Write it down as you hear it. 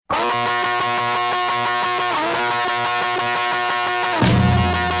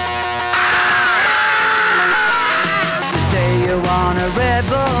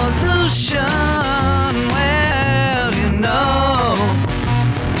solution. Well, you know,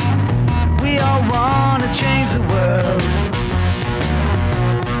 we all want to change the world.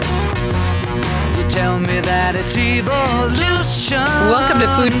 You tell me that it's evolution. Welcome to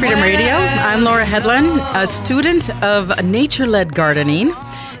Food Freedom Radio. I'm Laura Hedlund, a student of nature-led gardening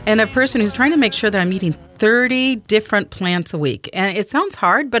and a person who's trying to make sure that I'm eating 30 different plants a week. And it sounds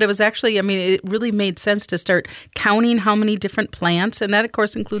hard, but it was actually, it really made sense to start counting how many different plants. And that, of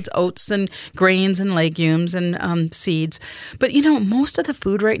course, includes oats and grains and legumes and seeds. But, most of the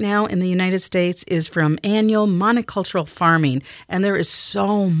food right now in the United States is from annual monocultural farming. And there is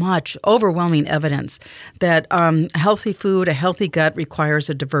so much overwhelming evidence that healthy food, a healthy gut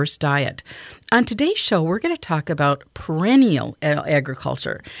requires a diverse diet. On today's show, we're going to talk about perennial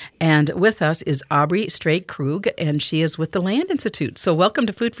agriculture. And with us is Aubrey Streit Krug, and she is with the Land Institute. So welcome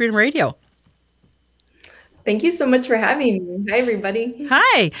to Food Freedom Radio. Thank you so much for having me. Hi, everybody.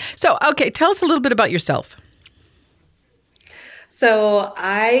 Hi. So, okay, tell us a little bit about yourself. So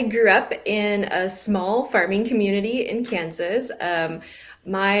I grew up in a small farming community in Kansas.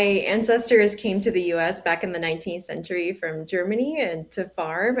 My ancestors came to the U.S. back in the 19th century from Germany and to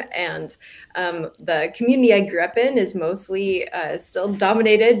farm. And the community I grew up in is mostly still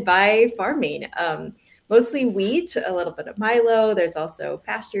dominated by farming. Mostly wheat, a little bit of milo. There's also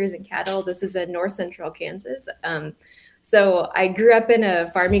pastures and cattle. This is in north central Kansas. So I grew up in a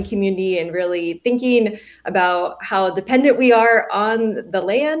farming community and really thinking about how dependent we are on the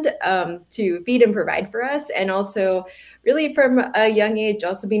land to feed and provide for us. And also really from a young age,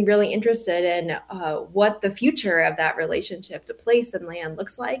 also being really interested in what the future of that relationship to place and land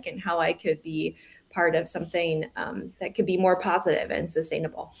looks like and how I could be part of something that could be more positive and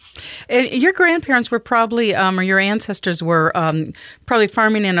sustainable. And your grandparents were probably, or your ancestors were probably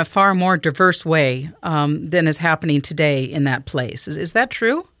farming in a far more diverse way than is happening today in that place. Is that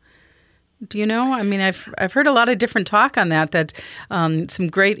true? Do you know? I've heard a lot of different talk on that some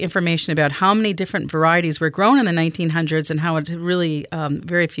great information about how many different varieties were grown in the 1900s and how it's really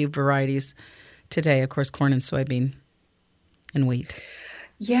very few varieties today. Of course, corn and soybean and wheat.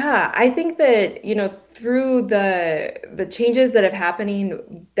 Yeah, I think that, through the changes that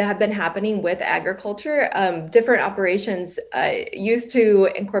have been happening with agriculture, different operations used to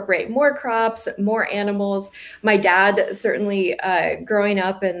incorporate more crops, more animals. My dad, certainly growing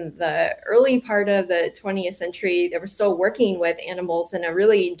up in the early part of the 20th century, they were still working with animals in a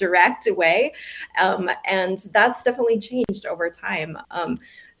really direct way. And that's definitely changed over time.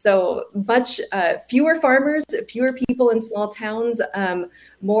 So much fewer farmers, fewer people in small towns,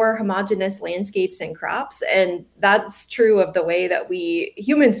 more homogeneous landscapes and crops. And that's true of the way that we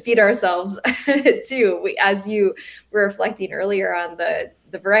humans feed ourselves too. As you were reflecting earlier on the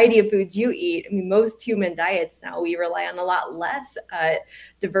variety of foods you eat, most human diets now, we rely on a lot less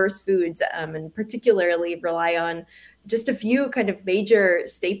diverse foods and particularly rely on just a few kind of major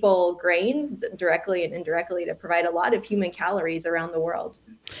staple grains directly and indirectly to provide a lot of human calories around the world.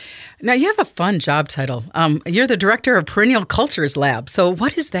 Now, you have a fun job title. You're the director of Perennial Cultures Lab. So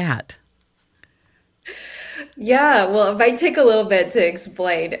what is that? Yeah, well, it might take a little bit to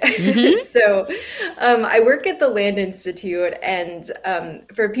explain. Mm-hmm. So I work at the Land Institute, and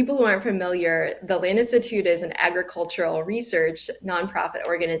for people who aren't familiar, the Land Institute is an agricultural research nonprofit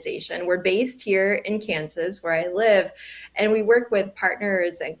organization. We're based here in Kansas, where I live, and we work with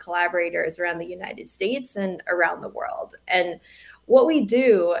partners and collaborators around the United States and around the world. And what we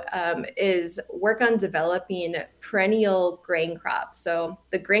do is work on developing perennial grain crops. So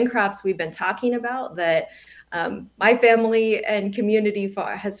the grain crops we've been talking about that my family and community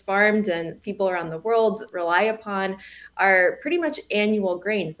has farmed and people around the world rely upon are pretty much annual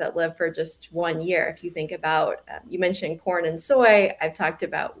grains that live for just 1 year. If you think about, you mentioned corn and soy, I've talked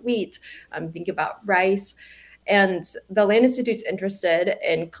about wheat, think about rice. And the Land Institute's interested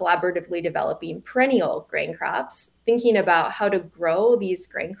in collaboratively developing perennial grain crops, thinking about how to grow these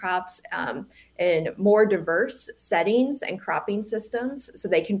grain crops in more diverse settings and cropping systems so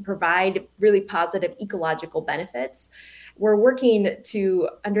they can provide really positive ecological benefits. We're working to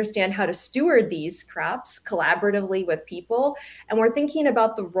understand how to steward these crops collaboratively with people. And we're thinking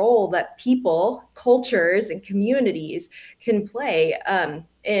about the role that people, cultures, and communities can play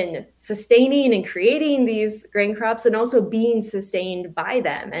in sustaining and creating these grain crops and also being sustained by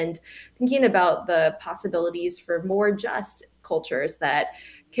them, and thinking about the possibilities for more just cultures that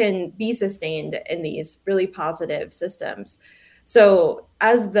can be sustained in these really positive systems. So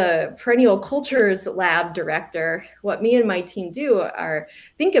as the Perennial Cultures Lab director, what me and my team do are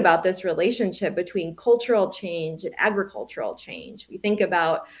think about this relationship between cultural change and agricultural change. We think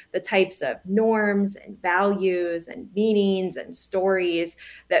about the types of norms and values and meanings and stories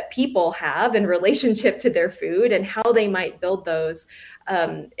that people have in relationship to their food and how they might build those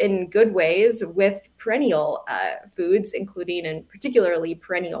in good ways with perennial foods, including and particularly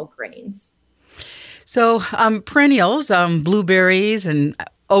perennial grains. So perennials, blueberries and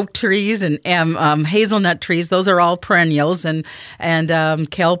oak trees and hazelnut trees, those are all perennials, and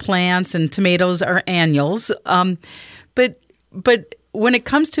kale plants and tomatoes are annuals. But when it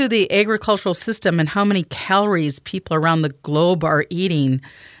comes to the agricultural system and how many calories people around the globe are eating,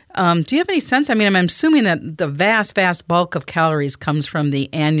 do you have any sense? I mean, I'm assuming that the vast bulk of calories comes from the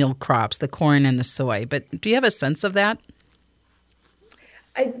annual crops, the corn and the soy. But do you have a sense of that?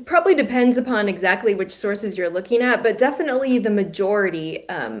 It probably depends upon exactly which sources you're looking at, but definitely the majority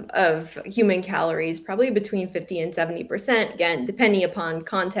of human calories, probably between 50 and 70%, again, depending upon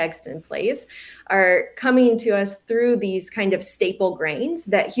context and place, are coming to us through these kind of staple grains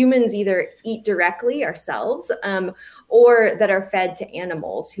that humans either eat directly ourselves or that are fed to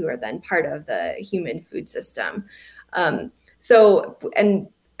animals who are then part of the human food system.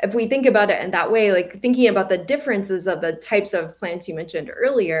 If we think about it in that way, like thinking about the differences of the types of plants you mentioned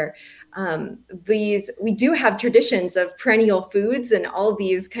earlier, we do have traditions of perennial foods and all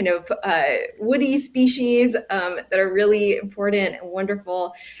these kind of woody species that are really important and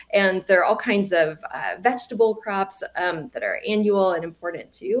wonderful. And there are all kinds of vegetable crops that are annual and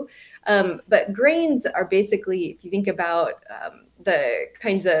important too. But grains are basically, if you think about the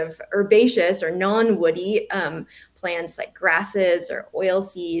kinds of herbaceous or non-woody plants like grasses or oil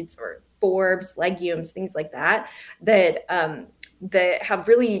seeds or forbs, legumes, things like that, that have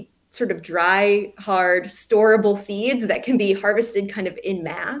really sort of dry, hard, storable seeds that can be harvested kind of in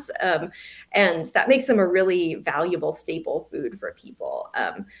mass. And that makes them a really valuable staple food for people.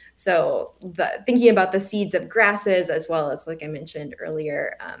 So thinking about the seeds of grasses, as well as, like I mentioned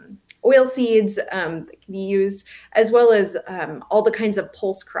earlier, oil seeds that can be used, as well as all the kinds of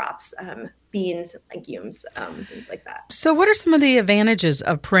pulse crops, beans, legumes, things like that. So what are some of the advantages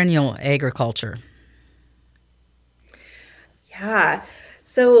of perennial agriculture? Yeah.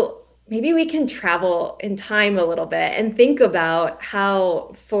 So maybe we can travel in time a little bit and think about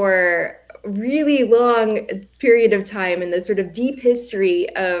how for a really long period of time in the sort of deep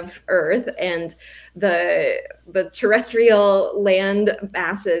history of Earth and the terrestrial land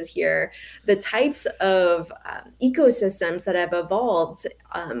masses here, the types of ecosystems that have evolved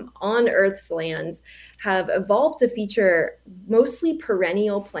on Earth's lands have evolved to feature mostly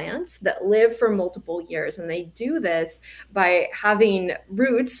perennial plants that live for multiple years. And they do this by having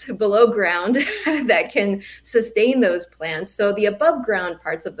roots below ground that can sustain those plants. So the above ground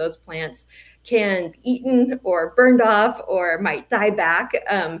parts of those plants can be eaten or burned off or might die back.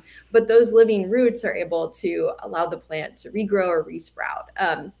 But those living roots are able to allow the plant to regrow or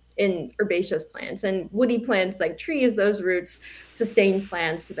resprout. In herbaceous plants and woody plants like trees, those roots sustain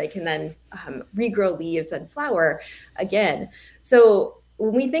plants so they can then regrow leaves and flower again. So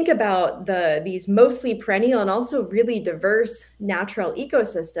when we think about these mostly perennial and also really diverse natural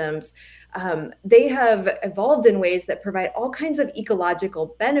ecosystems, they have evolved in ways that provide all kinds of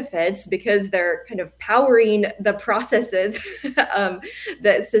ecological benefits because they're kind of powering the processes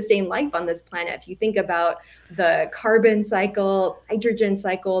that sustain life on this planet. If you think about the carbon cycle, hydrogen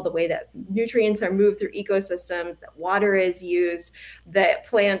cycle, the way that nutrients are moved through ecosystems, that water is used, that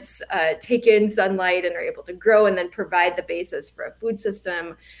plants take in sunlight and are able to grow and then provide the basis for a food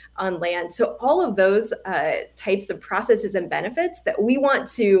system on land. So all of those types of processes and benefits that we want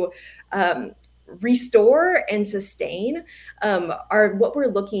to restore and sustain are what we're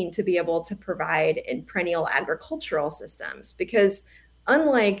looking to be able to provide in perennial agricultural systems. Because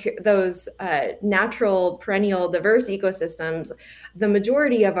unlike those natural, perennial, diverse ecosystems, the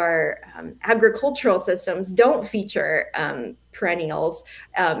majority of our agricultural systems don't feature perennials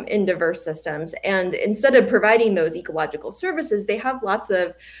in diverse systems. And instead of providing those ecological services, they have lots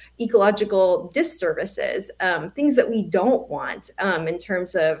of ecological disservices, things that we don't want in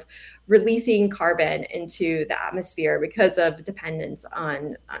terms of releasing carbon into the atmosphere because of dependence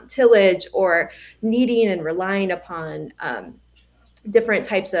on tillage or needing and relying upon different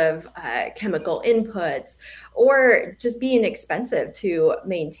types of chemical inputs, or just being expensive to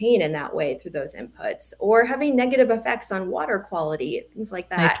maintain in that way through those inputs, or having negative effects on water quality, things like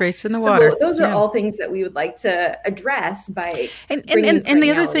that. Nitrates in the So water. those are all things that we would like to address by And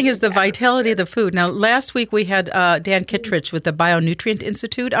the other thing perennials is the into vitality of the agriculture. food. Now, last week we had Dan Kittredge with the Bionutrient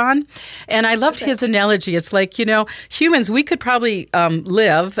Institute on, and I loved his analogy. It's like, humans, we could probably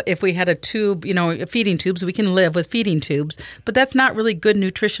live if we had a tube, feeding tubes. We can live with feeding tubes, but that's not really good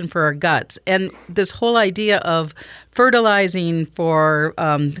nutrition for our guts. And this whole idea of fertilizing for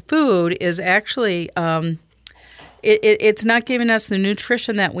food is actually it's not giving us the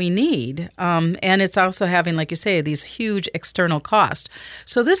nutrition that we need. And it's also having, like you say, these huge external costs.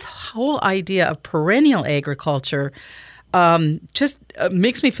 So this whole idea of perennial agriculture just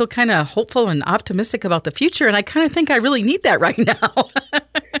makes me feel kind of hopeful and optimistic about the future. And I kind of think I really need that right now.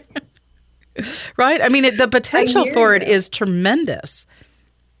 Right? I mean, the potential for it is tremendous.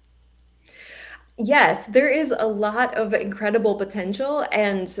 Yes, there is a lot of incredible potential,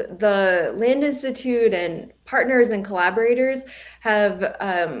 and the Land Institute and partners and collaborators have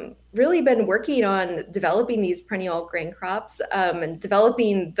really been working on developing these perennial grain crops and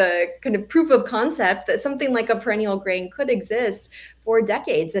developing the kind of proof of concept that something like a perennial grain could exist for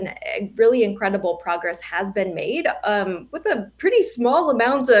decades. And really incredible progress has been made with a pretty small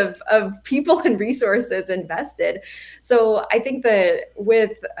amount of people and resources invested. So I think that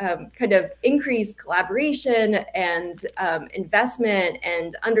with kind of increased collaboration and investment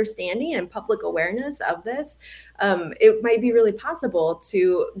and understanding and public awareness of this, it might be really possible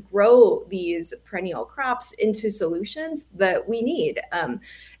to grow these perennial crops into solutions that we need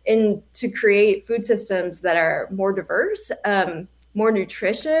and to create food systems that are more diverse, more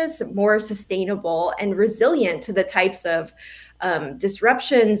nutritious, more sustainable, and resilient to the types of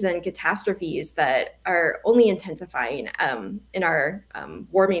disruptions and catastrophes that are only intensifying in our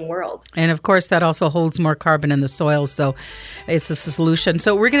warming world. And of course, that also holds more carbon in the soil, so it's a solution.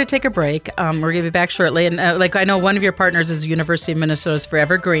 So we're going to take a break. We're going to be back shortly. And I know one of your partners is University of Minnesota's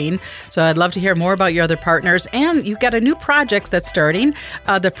Forever Green, so I'd love to hear more about your other partners. And you've got a new project that's starting,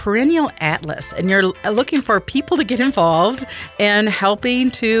 the Perennial Atlas, and you're looking for people to get involved and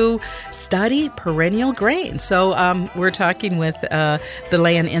helping to study perennial grains. So we're talking with the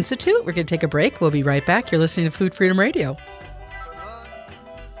Land Institute. We're going to take a break. We'll be right back. You're listening to Food Freedom Radio.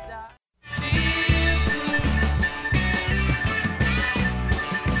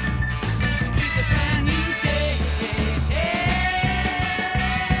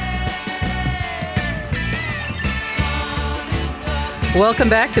 Welcome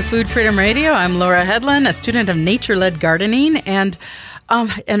back to Food Freedom Radio. I'm Laura Hedlund, a student of nature-led gardening, and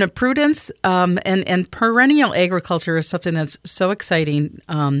a prudence and perennial agriculture is something that's so exciting.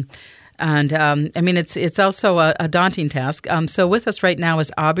 It's also a daunting task. So with us right now is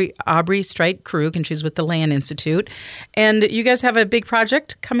Aubrey Streit Krug, and she's with the Land Institute. And you guys have a big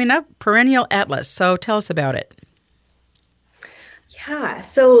project coming up, Perennial Atlas. So tell us about it. Yeah,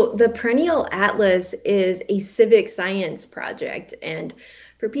 so the Perennial Atlas is a civic science project. And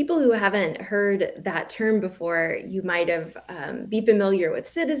for people who haven't heard that term before, you might have be familiar with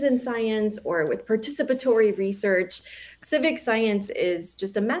citizen science or with participatory research. Civic science is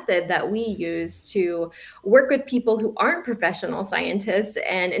just a method that we use to work with people who aren't professional scientists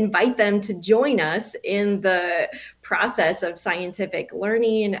and invite them to join us in the process of scientific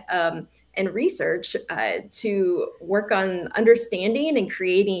learning and research to work on understanding and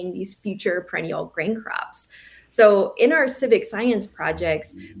creating these future perennial grain crops. So in our civic science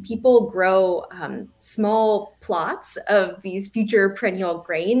projects, people grow small plots of these future perennial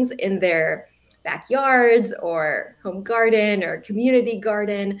grains in their backyards or home garden or community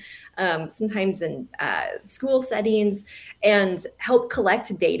garden, sometimes in school settings, and help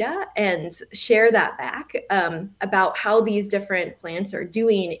collect data and share that back about how these different plants are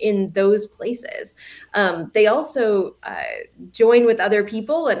doing in those places. They also join with other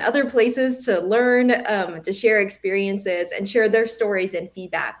people and other places to learn, to share experiences and share their stories and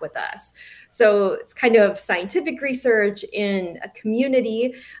feedback with us. So it's kind of scientific research in a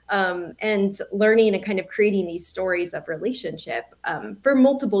community and learning and kind of creating these stories of relationship for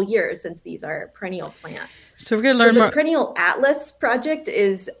multiple years, since these are perennial plants. So we're going to learn more. The Perennial Atlas project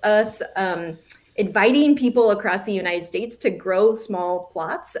is us inviting people across the United States to grow small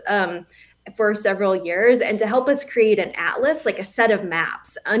plots for several years, and to help us create an atlas, like a set of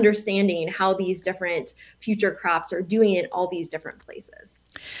maps, understanding how these different future crops are doing in all these different places.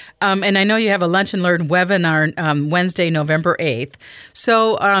 And I know you have a Lunch and Learn webinar Wednesday, November 8th.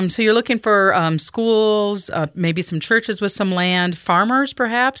 So you're looking for schools, maybe some churches with some land, farmers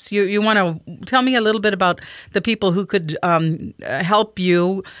perhaps. You want to tell me a little bit about the people who could help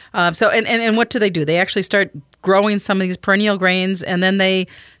you. And what do? They actually start growing some of these perennial grains, and then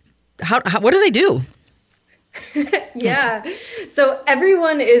what do they do? Yeah. So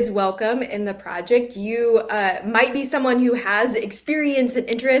everyone is welcome in the project. You might be someone who has experience and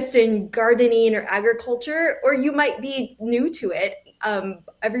interest in gardening or agriculture, or you might be new to it.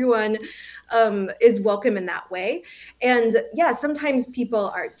 Everyone is welcome in that way. And yeah, sometimes people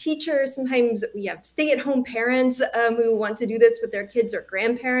are teachers. Sometimes we have stay-at-home parents who want to do this with their kids, or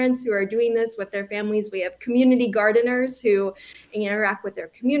grandparents who are doing this with their families. We have community gardeners who interact with their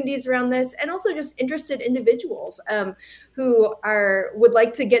communities around this, and also just interested individuals who would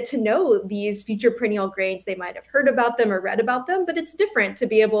like to get to know these future perennial grains. They might have heard about them or read about them, but it's different to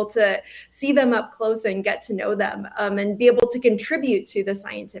be able to see them up close and get to know them, and be able to contribute to the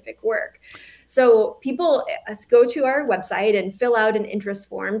scientific work. So people go to our website and fill out an interest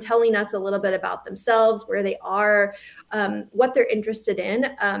form telling us a little bit about themselves, where they are, what they're interested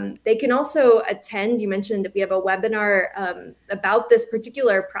in. They can also attend. You mentioned that we have a webinar about this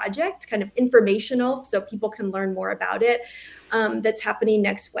particular project, kind of informational, so people can learn more about it. That's happening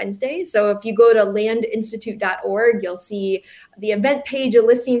next Wednesday. So if you go to landinstitute.org, you'll see the event page, a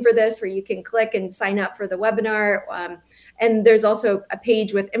listing for this, where you can click and sign up for the webinar. And there's also a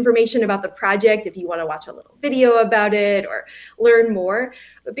page with information about the project if you want to watch a little video about it or learn more.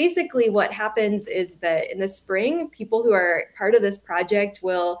 But basically what happens is that in the spring, people who are part of this project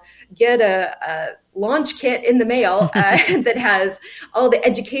will get a launch kit in the mail that has all the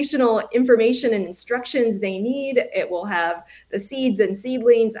educational information and instructions they need. It will have the seeds and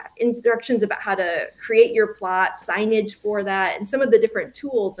seedlings, instructions about how to create your plot, signage for that, and some of the different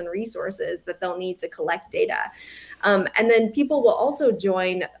tools and resources that they'll need to collect data. And then people will also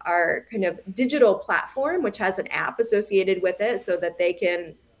join our kind of digital platform, which has an app associated with it, so that they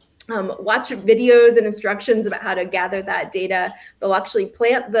can watch videos and instructions about how to gather that data. They'll actually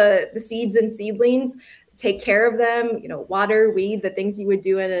plant the seeds and seedlings, take care of them, water, weed, the things you would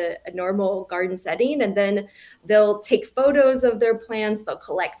do in a normal garden setting. And then they'll take photos of their plants. They'll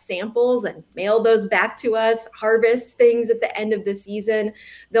collect samples and mail those back to us, harvest things at the end of the season.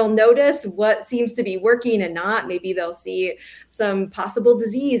 They'll notice what seems to be working and not. Maybe they'll see some possible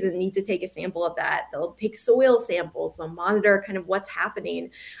disease and need to take a sample of that. They'll take soil samples. They'll monitor kind of what's happening,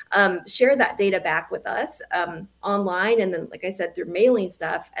 share that data back with us online. And then, like I said, through mailing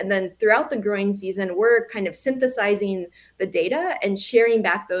stuff. And then throughout the growing season, we're kind of synthesizing the data and sharing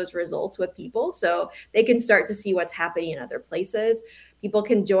back those results with people so they can start to see what's happening in other places. People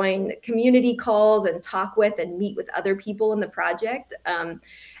can join community calls and talk with and meet with other people in the project.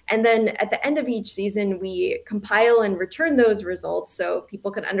 And then at the end of each season, we compile and return those results so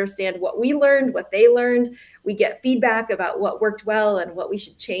people can understand what we learned, what they learned. We get feedback about what worked well and what we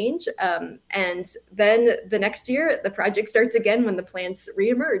should change. And then the next year, the project starts again when the plants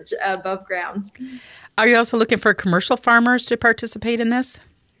reemerge above ground. Are you also looking for commercial farmers to participate in this?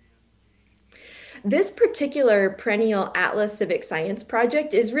 This particular Perennial Atlas Civic Science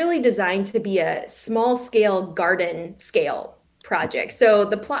project is really designed to be a small-scale garden scale project. So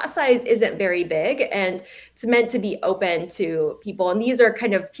the plot size isn't very big, and it's meant to be open to people. And these are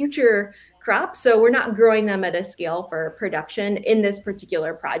kind of future crops, so we're not growing them at a scale for production in this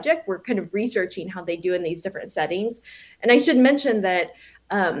particular project. We're kind of researching how they do in these different settings. And I should mention that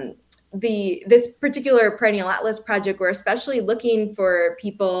this particular Perennial Atlas project, we're especially looking for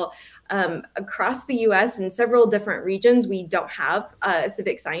people across the U.S. in several different regions. We don't have a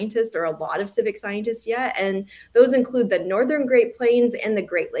civic scientist or a lot of civic scientists yet, and those include the Northern Great Plains and the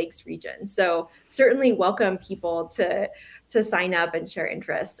Great Lakes region. So certainly welcome people to sign up and share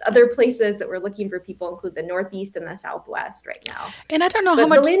interest. Other places that we're looking for people include the Northeast and the Southwest right now. And I don't know how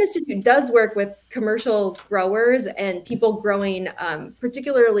much... The Land Institute does work with commercial growers and people growing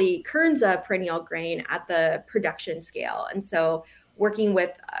particularly Kernza perennial grain at the production scale. And so working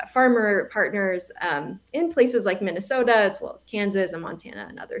with farmer partners in places like Minnesota, as well as Kansas and Montana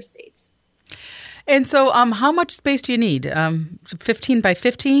and other states. And so how much space do you need? 15 by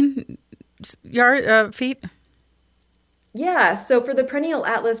 15 feet? Yeah, so for the Perennial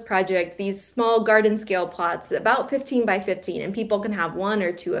Atlas project, these small garden scale plots, about 15 by 15, and people can have one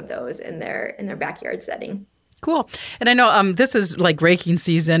or two of those in their backyard setting. Cool. And I know this is like raking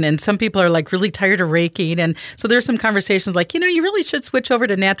season, and some people are like really tired of raking. And so there's some conversations like, you really should switch over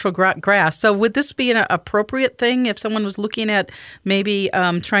to natural grass. So would this be an appropriate thing if someone was looking at maybe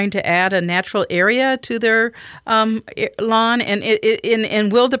trying to add a natural area to their lawn?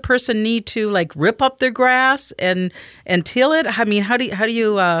 And will the person need to like rip up their grass and till it? I mean, how do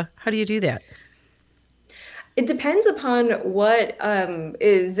you do that? It depends upon what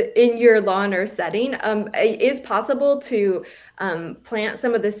is in your lawn or setting. It is possible to plant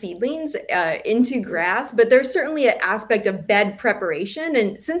some of the seedlings into grass, but there's certainly an aspect of bed preparation.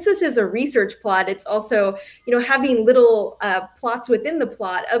 And since this is a research plot, it's also, having little plots within the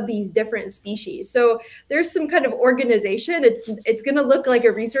plot of these different species. So there's some kind of organization. It's going to look like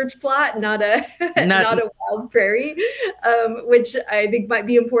a research plot, not a wild prairie, which I think might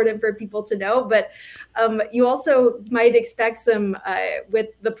be important for people to know. But you also might expect some, with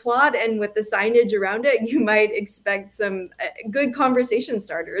the plot and with the signage around it, you might expect some good conversation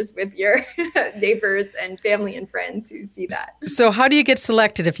starters with your neighbors and family and friends who see that. So how do you get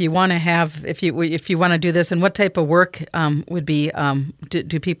selected if you want to do this, and what type of work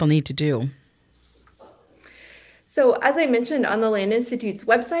do people need to do? So as I mentioned, on the Land Institute's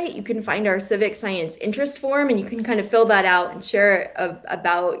website, you can find our civic science interest form, and you can kind of fill that out and share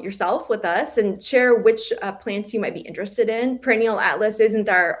about yourself with us and share which plants you might be interested in. Perennial Atlas isn't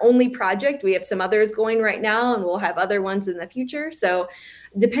our only project. We have some others going right now, and we'll have other ones in the future. So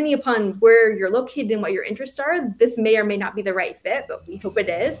depending upon where you're located and what your interests are, this may or may not be the right fit, but we hope it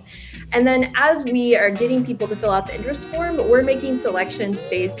is. And then as we are getting people to fill out the interest form, we're making selections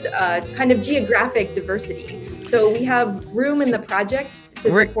based kind of geographic diversity. So we have room in the project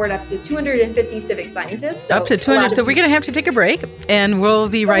to support up to 250 civic scientists. Up to 200. So we're going to have to take a break, and we'll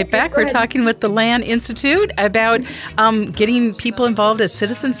be right back. We're talking with the Land Institute about getting people involved as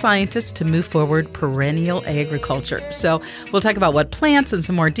citizen scientists to move forward perennial agriculture. So we'll talk about what plants and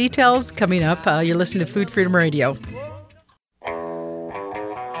some more details coming up. You're listening to Food Freedom Radio.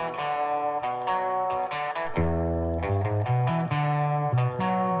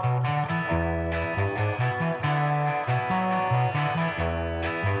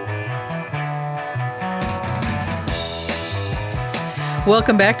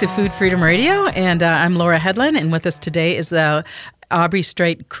 Welcome back to Food Freedom Radio, and I'm Laura Hedlund, and with us today is Aubrey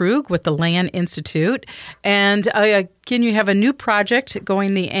Streit Krug with the Land Institute. And again, you have a new project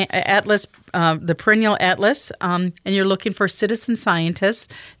going, the Atlas, the Perennial Atlas, and you're looking for citizen scientists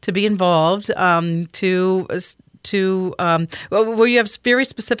to be involved well, you have very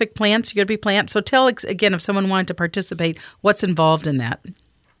specific plants. You're going to be plants. So tell again, if someone wanted to participate, what's involved in that?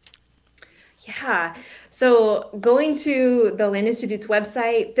 Yeah. So going to the Land Institute's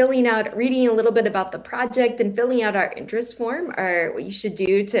website, reading a little bit about the project and filling out our interest form are what you should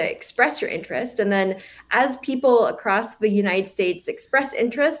do to express your interest. And then as people across the United States express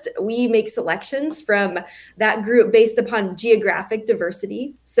interest, we make selections from that group based upon geographic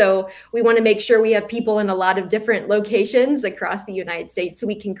diversity. So we want to make sure we have people in a lot of different locations across the United States so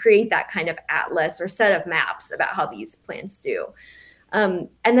we can create that kind of atlas or set of maps about how these plants do. And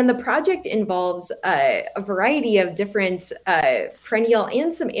then the project involves a variety of different perennial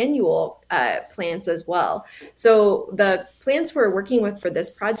and some annual plants as well. So the plants we're working with for this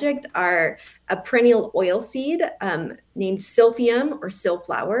project are a perennial oilseed named silphium or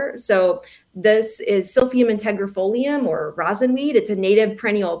silflower. So this is Silphium integrifolium or rosinweed. It's a native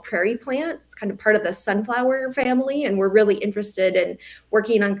perennial prairie plant. It's kind of part of the sunflower family, and we're really interested in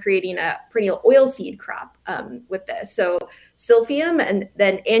working on creating a perennial oilseed crop with this. So silphium and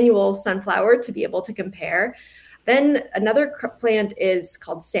then annual sunflower to be able to compare. Then another plant is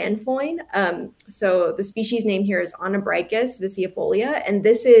called sandfoin. So the species name here is Onobricus viciifolia, and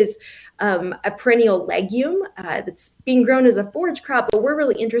this is a perennial legume that's being grown as a forage crop, but we're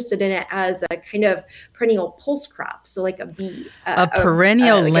really interested in it as a kind of perennial pulse crop. So like a bee. A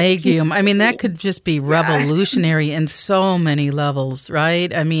perennial legume. I mean, that could just be revolutionary in so many levels,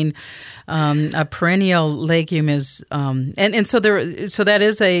 right? I mean, a perennial legume is,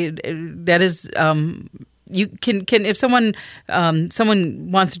 you can if someone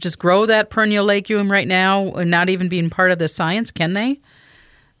wants to just grow that perennial legume right now and not even being part of the science, can they?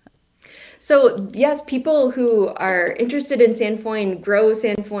 So yes, people who are interested in sandfoin grow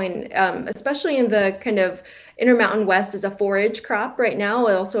sandfoin, especially in the kind of Intermountain West as a forage crop right now,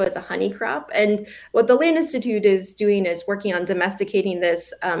 also as a honey crop. And what the Land Institute is doing is working on domesticating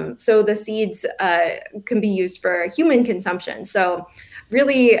this so the seeds can be used for human consumption. So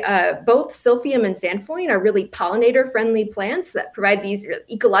really, both silphium and sandfoin are really pollinator-friendly plants that provide these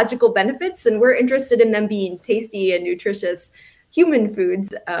ecological benefits, and we're interested in them being tasty and nutritious human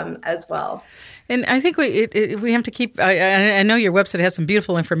foods as well. And I think we have to keep. I know your website has some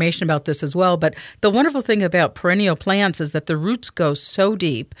beautiful information about this as well. But the wonderful thing about perennial plants is that the roots go so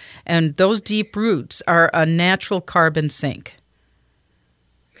deep, and those deep roots are a natural carbon sink.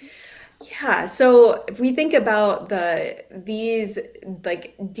 Yeah, so if we think about these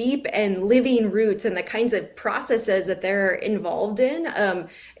like deep and living roots and the kinds of processes that they're involved in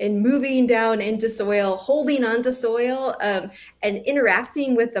moving down into soil, holding onto soil, and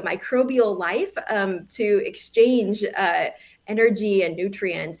interacting with the microbial life to exchange energy and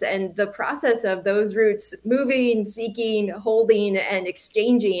nutrients. And the process of those roots moving, seeking, holding, and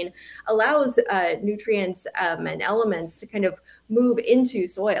exchanging allows nutrients and elements to kind of move into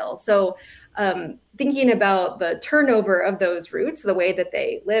soil. So thinking about the turnover of those roots, the way that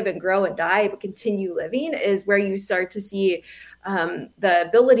they live and grow and die but continue living, is where you start to see the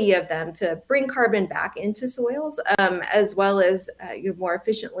ability of them to bring carbon back into soils, as well as more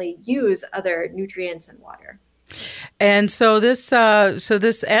efficiently use other nutrients and water. And so this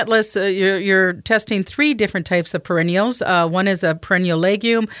atlas, you're testing 3 different types of perennials. One is a perennial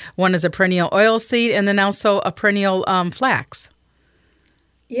legume, one is a perennial oilseed, and then also a perennial flax.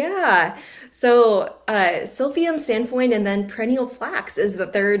 Yeah. So Silphium sainfoin and then perennial flax is the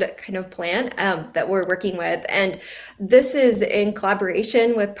third kind of plant that we're working with. And this is in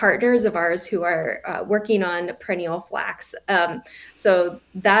collaboration with partners of ours who are working on perennial flax. So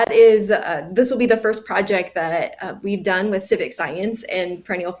that is, this will be the first project that we've done with civic science and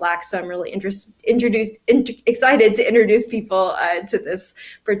perennial flax. So I'm really excited to introduce people to this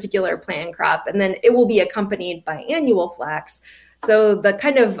particular plant crop. And then it will be accompanied by annual flax. So the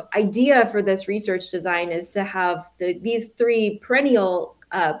kind of idea for this research design is to have these 3 perennial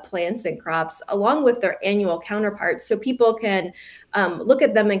plants and crops along with their annual counterparts, so people can look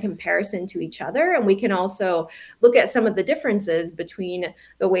at them in comparison to each other. And we can also look at some of the differences between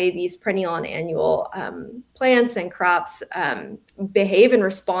the way these perennial and annual plants and crops behave and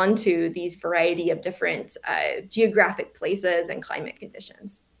respond to these variety of different geographic places and climate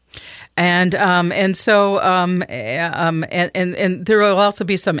conditions. And so there will also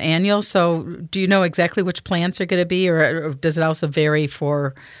be some annual. So do you know exactly which plants are going to be, or does it also vary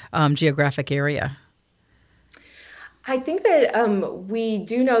for geographic area? I think that we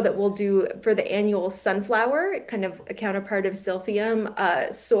do know that we'll do for the annual sunflower, kind of a counterpart of Silphium,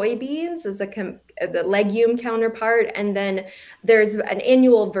 soybeans as the legume counterpart, and then there's an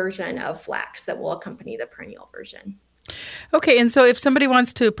annual version of flax that will accompany the perennial version. Okay, and so if somebody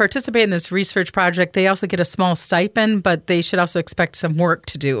wants to participate in this research project, they also get a small stipend, but they should also expect some work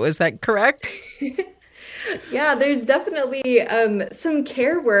to do. Is that correct? Yeah, there's definitely some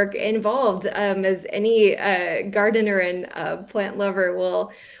care work involved, as any gardener and plant lover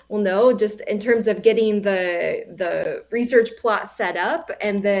will know, just in terms of getting the research plot set up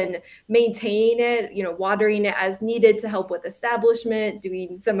and then maintaining it, watering it as needed to help with establishment,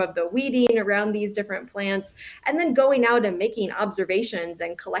 doing some of the weeding around these different plants, and then going out and making observations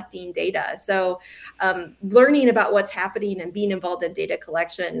and collecting data. So learning about what's happening and being involved in data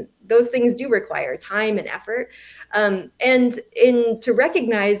collection, those things do require time and effort. And to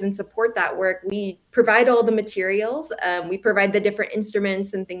recognize and support that work, we provide all the materials. We provide the different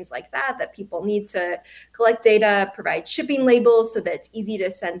instruments and things like that people need to collect data, provide shipping labels so that it's easy to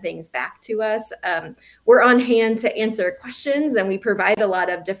send things back to us. We're on hand to answer questions, and we provide a lot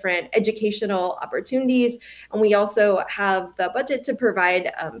of different educational opportunities. And we also have the budget to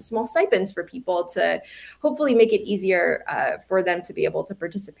provide small stipends for people to hopefully make it easier for them to be able to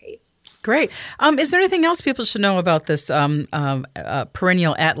participate. Great. Is there anything else people should know about this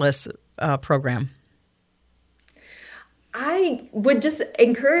Perennial Atlas program? I would just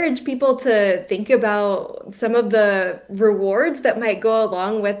encourage people to think about some of the rewards that might go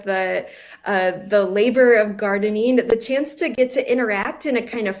along with the labor of gardening, the chance to get to interact in a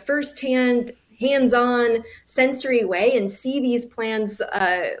kind of firsthand, hands-on, sensory way and see these plants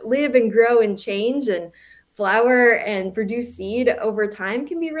live and grow and change and flower and produce seed over time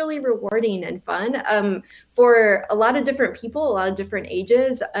can be really rewarding and fun for a lot of different people, a lot of different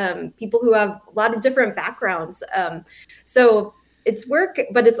ages, people who have a lot of different backgrounds. So it's work,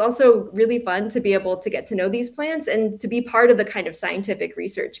 but it's also really fun to be able to get to know these plants and to be part of the kind of scientific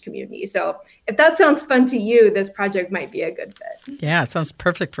research community. So if that sounds fun to you, this project might be a good fit. Yeah, it sounds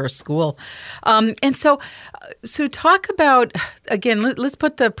perfect for a school. And so talk about, again, let's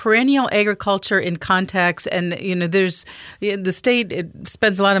put the perennial agriculture in context. And, there's the state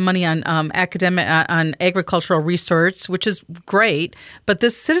spends a lot of money on on agricultural research, which is great. But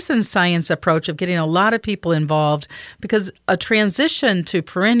this citizen science approach of getting a lot of people involved, because a transition to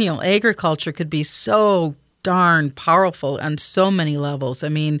perennial agriculture could be so darn powerful on so many levels. I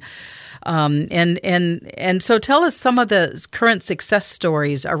mean, and so tell us some of the current success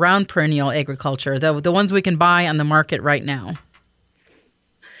stories around perennial agriculture, the ones we can buy on the market right now.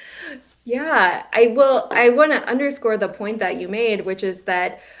 Yeah, I will. I want to underscore the point that you made, which is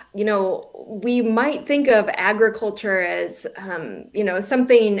that, we might think of agriculture as,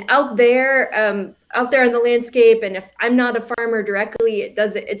 something out there in the landscape. And if I'm not a farmer directly,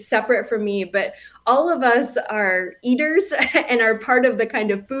 it's separate from me. But all of us are eaters and are part of the kind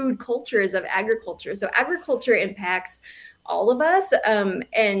of food cultures of agriculture. So agriculture impacts all of us,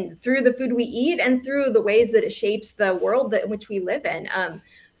 and through the food we eat and through the ways that it shapes the world in which we live in.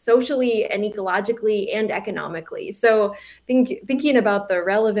 Socially and ecologically and economically. So thinking about the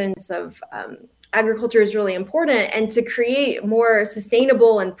relevance of agriculture is really important. And to create more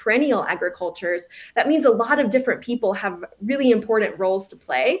sustainable and perennial agricultures, that means a lot of different people have really important roles to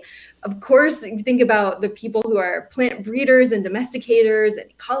play. Of course, you think about the people who are plant breeders and domesticators and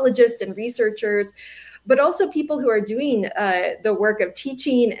ecologists and researchers, but also people who are doing the work of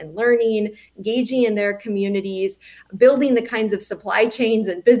teaching and learning, engaging in their communities, building the kinds of supply chains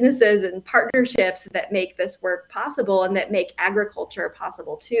and businesses and partnerships that make this work possible and that make agriculture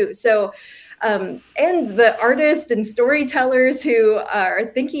possible too. So, and the artists and storytellers who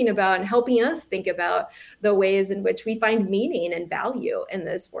are thinking about and helping us think about the ways in which we find meaning and value in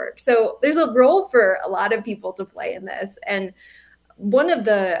this work. So there's a role for a lot of people to play in this. And one of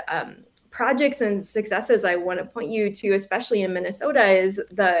the projects and successes I want to point you to, especially in Minnesota, is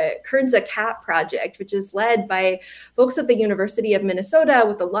the Kernza Cat Project, which is led by folks at the University of Minnesota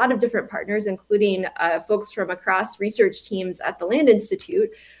with a lot of different partners, including folks from across research teams at the Land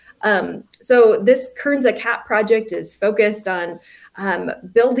Institute. So this Kernza Cat Project is focused on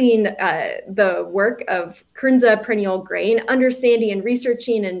building the work of Kernza perennial grain, understanding and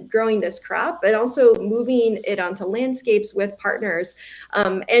researching and growing this crop, and also moving it onto landscapes with partners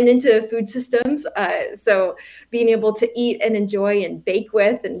and into food systems. So being able to eat and enjoy and bake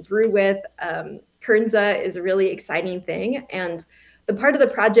with and brew with Kernza is a really exciting thing. And the part of the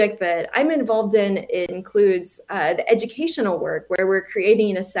project that I'm involved in includes the educational work, where we're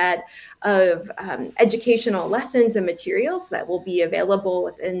creating a set of educational lessons and materials that will be available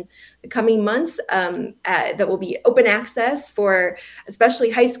within the coming months, that will be open access for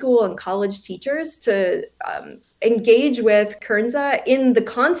especially high school and college teachers to engage with Kernza in the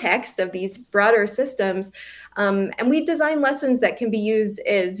context of these broader systems. And we've designed lessons that can be used,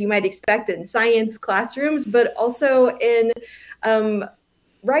 as you might expect, in science classrooms, but also in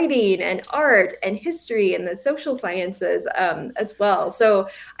writing and art and history and the social sciences as well. So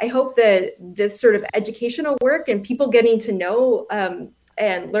I hope that this sort of educational work and people getting to know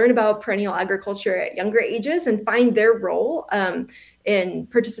and learn about perennial agriculture at younger ages and find their role in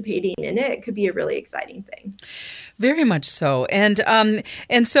participating in it could be a really exciting thing. Very much so, and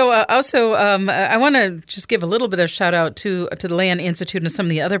so also I want to just give a little bit of shout out to the Land Institute and some of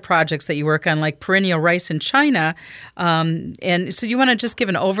the other projects that you work on, like perennial rice in China. And so you want to just give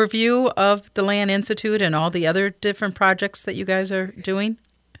an overview of the Land Institute and all the other different projects that you guys are doing?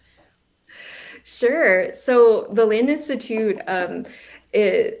 Sure. So the Land Institute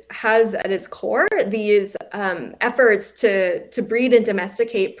it has at its core these efforts to breed and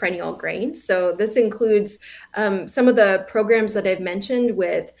domesticate perennial grains. So this includes some of the programs that I've mentioned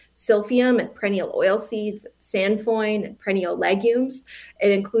with silphium and perennial oilseeds, sainfoin and perennial legumes.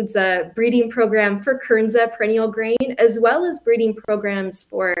 It includes a breeding program for Kernza perennial grain, as well as breeding programs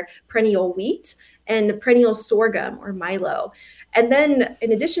for perennial wheat and perennial sorghum or milo. And then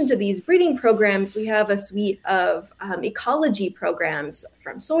in addition to these breeding programs, we have a suite of ecology programs,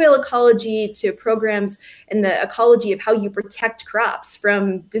 from soil ecology to programs in the ecology of how you protect crops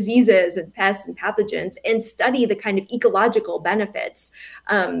from diseases and pests and pathogens, and study the kind of ecological benefits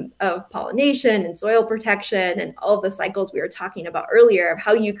of pollination and soil protection and all of the cycles we were talking about earlier of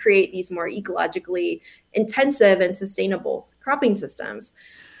how you create these more ecologically intensive and sustainable cropping systems.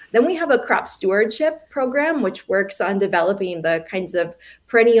 Then we have a crop stewardship program, which works on developing the kinds of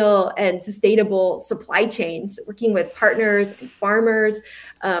perennial and sustainable supply chains, working with partners and farmers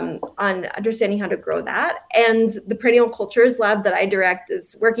on understanding how to grow that. And the Perennial Cultures Lab that I direct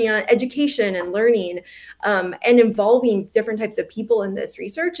is working on education and learning and involving different types of people in this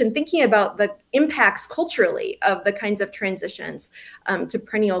research and thinking about the impacts culturally of the kinds of transitions to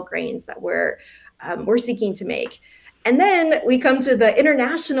perennial grains that we're seeking to make. And then we come to the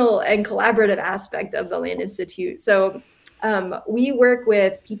international and collaborative aspect of the Land Institute. So we work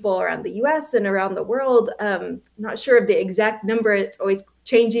with people around the US and around the world. I'm not sure of the exact number. It's always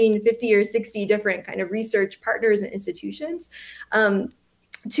changing, 50 or 60 different kind of research partners and institutions.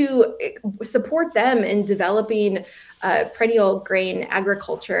 to support them in developing perennial grain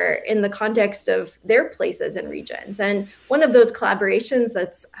agriculture in the context of their places and regions. And one of those collaborations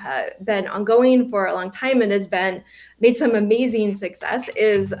that's been ongoing for a long time and has been made some amazing success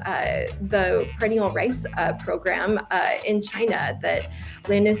is the perennial rice program in China that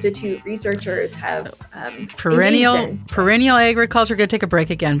Land Institute researchers have perennial agriculture. Going to take a break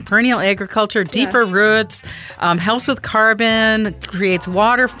again. Perennial agriculture, deeper roots, helps with carbon, creates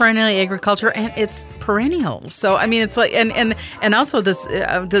water-friendly agriculture, and it's perennial. So I mean, it's like and also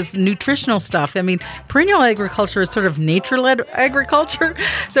this nutritional stuff. I mean, perennial agriculture is sort of nature-led agriculture.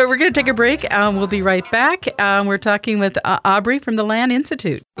 So we're going to take a break. We'll be right back. We're talking with Aubrey from the Land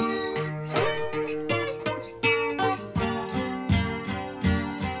Institute.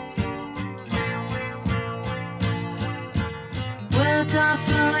 Words are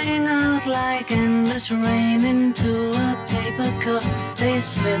flowing out like endless rain into a paper cup. They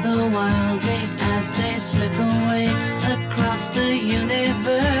slither wildly as they slip away across the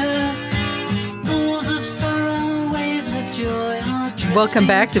universe. Pools of sorrow, waves of joy. Welcome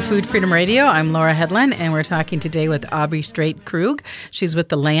back to Food Freedom Radio. I'm Laura Hedlund, and we're talking today with Aubrey Streit Krug. She's with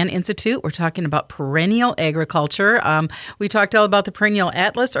the Land Institute. We're talking about perennial agriculture. We talked all about the Perennial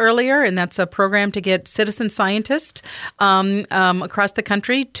Atlas earlier, and that's a program to get citizen scientists across the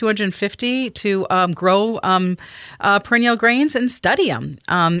country, 250, to grow perennial grains and study them.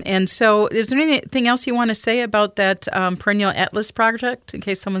 And so is there anything else you want to say about that Perennial Atlas project in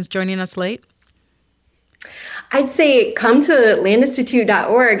case someone's joining us late? I'd say come to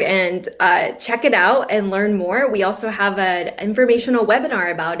landinstitute.org and check it out and learn more. We also have an informational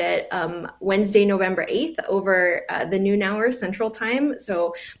webinar about it Wednesday, November 8th over the noon hour Central Time.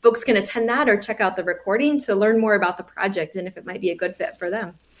 So folks can attend that or check out the recording to learn more about the project and if it might be a good fit for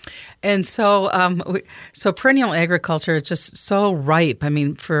them. And so, so perennial agriculture is just so ripe. I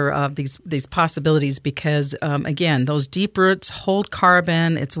mean, for these possibilities because, again, those deep roots hold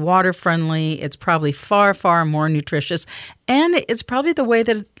carbon. It's water friendly. It's probably far, far more nutritious, and it's probably the way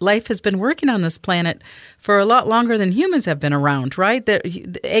that life has been working on this planet for a lot longer than humans have been around. Right?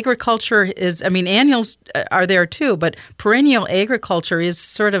 The agriculture is. I mean, annuals are there too, but perennial agriculture is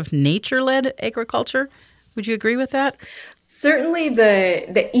sort of nature-led agriculture. Would you agree with that? Certainly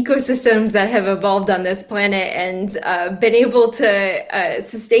the ecosystems that have evolved on this planet and been able to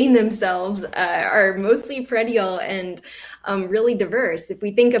sustain themselves are mostly perennial and really diverse. If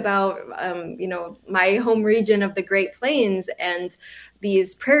we think about, my home region of the Great Plains and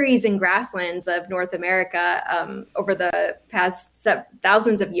these prairies and grasslands of North America over the past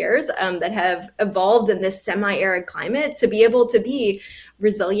thousands of years that have evolved in this semi-arid climate to be able to be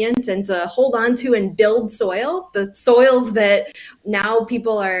resilient and to hold on to and build soil, the soils that now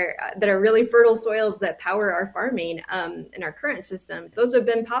people are really fertile soils that power our farming in our current systems. Those have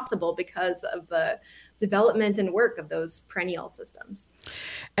been possible because of the development and work of those perennial systems.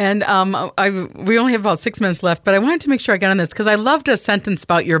 And we only have about 6 minutes left, but I wanted to make sure I got on this because I loved a sentence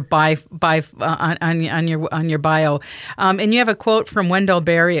about your on your bio, and you have a quote from Wendell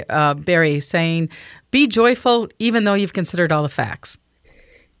Berry saying, "Be joyful even though you've considered all the facts."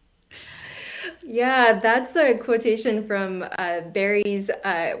 Yeah, that's a quotation from Barry's,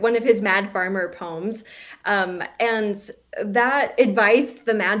 one of his Mad Farmer poems. And that advice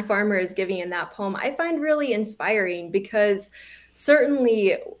the Mad Farmer is giving in that poem, I find really inspiring because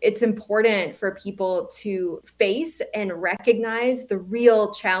certainly it's important for people to face and recognize the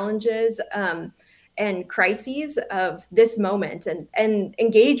real challenges and crises of this moment and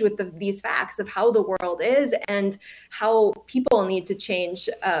engage with these facts of how the world is and how people need to change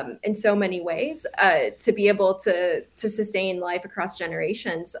in so many ways to be able to sustain life across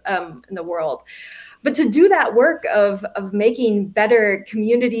generations in the world. But to do that work of making better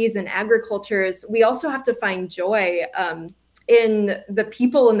communities and agricultures, we also have to find joy in the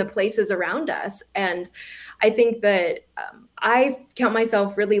people and the places around us. And I think that I count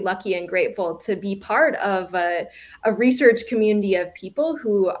myself really lucky and grateful to be part of a research community of people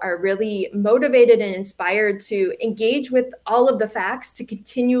who are really motivated and inspired to engage with all of the facts, to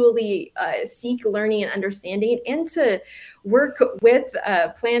continually seek learning and understanding, and to work with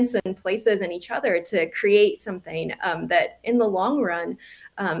plants and places and each other to create something that in the long run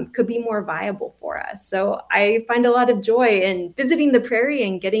could be more viable for us. So I find a lot of joy in visiting the prairie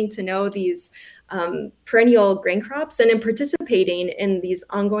and getting to know these perennial grain crops and in participating in these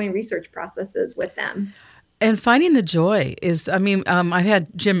ongoing research processes with them. And finding the joy is, I had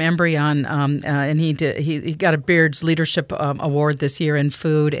Jim Embry on, and he got a Beard's Leadership Award this year in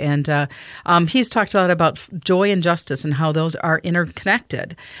food, and he's talked a lot about joy and justice and how those are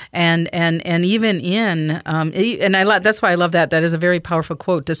interconnected, and even in, that's why I love that. That is a very powerful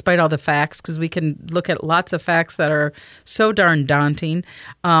quote, despite all the facts, because we can look at lots of facts that are so darn daunting,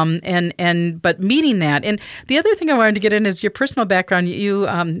 but meeting that. And the other thing I wanted to get in is your personal background. You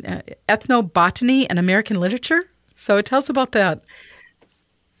ethnobotany and American literature. So tell us about that.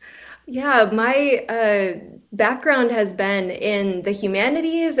 Yeah, my background has been in the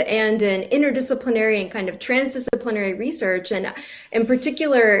humanities and in interdisciplinary and kind of transdisciplinary research. And in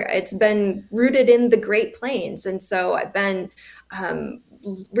particular, it's been rooted in the Great Plains. And so I've been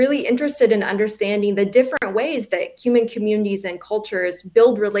really interested in understanding the different ways that human communities and cultures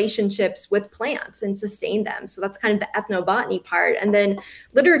build relationships with plants and sustain them. So that's kind of the ethnobotany part. And then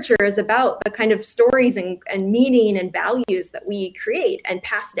literature is about the kind of stories and meaning and values that we create and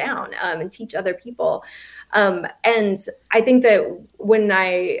pass down and teach other people. And I think that when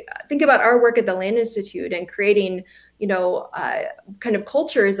I think about our work at the Land Institute and creating kind of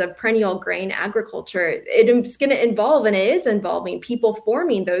cultures of perennial grain agriculture, it's going to involve, and it is involving, people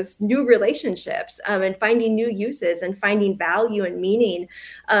forming those new relationships and finding new uses and finding value and meaning,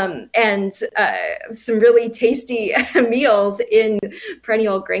 and some really tasty meals in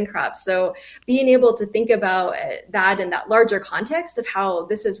perennial grain crops. So being able to think about that in that larger context of how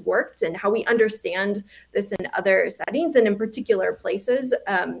this has worked and how we understand this in other settings and in particular places,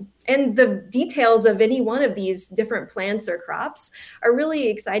 and the details of any one of these different plants or crops are really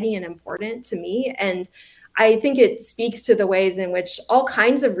exciting and important to me. And I think it speaks to the ways in which all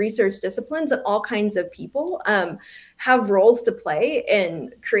kinds of research disciplines and all kinds of people have roles to play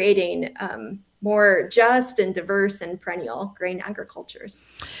in creating more just and diverse and perennial grain agricultures.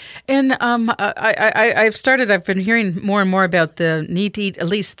 And I've been hearing more and more about the need to eat at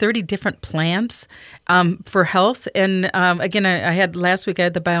least 30 different plants for health. And again, I had last week, I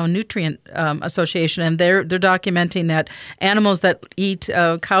had the Bionutrient Association, and they're documenting that animals that eat,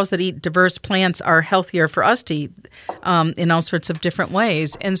 cows that eat diverse plants are healthier for us to eat in all sorts of different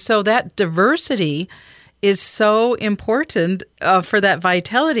ways. And so that diversity is so important for that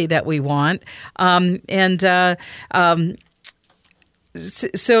vitality that we want.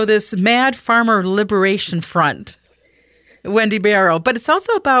 So this Mad Farmer Liberation Front, Wendy Barrow, but it's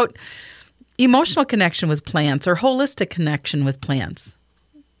also about emotional connection with plants or holistic connection with plants.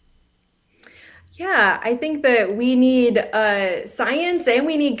 Yeah, I think that we need science and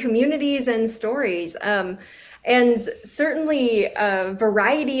we need communities and stories. And certainly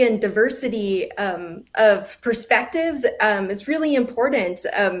variety and diversity of perspectives is really important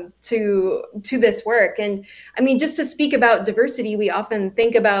to this work. And I mean, just to speak about diversity, we often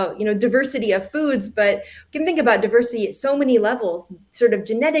think about, diversity of foods, but we can think about diversity at so many levels, sort of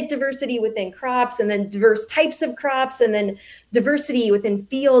genetic diversity within crops, and then diverse types of crops, and then diversity within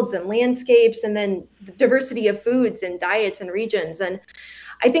fields and landscapes, and then the diversity of foods and diets and regions. And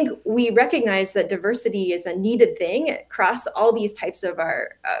I think we recognize that diversity is a needed thing across all these types of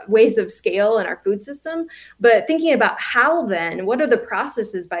our ways of scale in our food system. But thinking about how then, what are the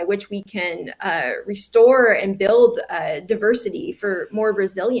processes by which we can restore and build diversity for more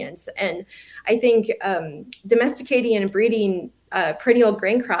resilience? And I think domesticating and breeding perennial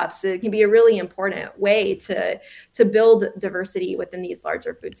grain crops, it can be a really important way to build diversity within these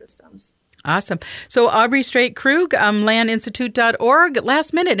larger food systems. Awesome. So Aubrey Streit Krug, landinstitute.org.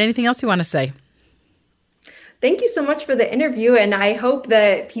 Last minute, anything else you want to say? Thank you so much for the interview. And I hope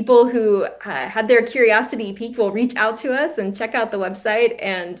that people who had their curiosity piqued will reach out to us and check out the website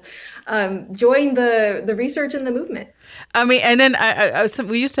and join the research and the movement. I mean, and then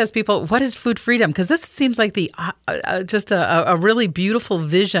we used to ask people, what is food freedom? Because this seems like just a really beautiful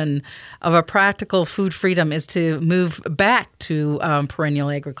vision of a practical food freedom is to move back to perennial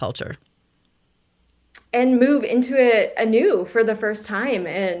agriculture. And move into it anew for the first time,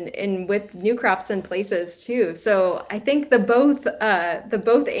 and with new crops in places too. So I think the both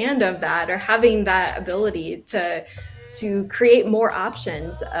and of that, are having that ability to create more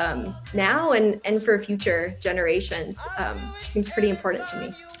options now and for future generations seems pretty important to me.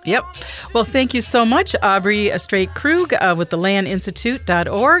 Yep. Well, thank you so much, Aubrey Streit Krug with the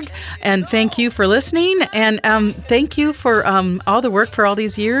landinstitute.org. And thank you for listening. And thank you for all the work for all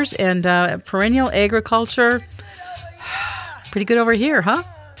these years. And perennial agriculture, pretty good over here, huh?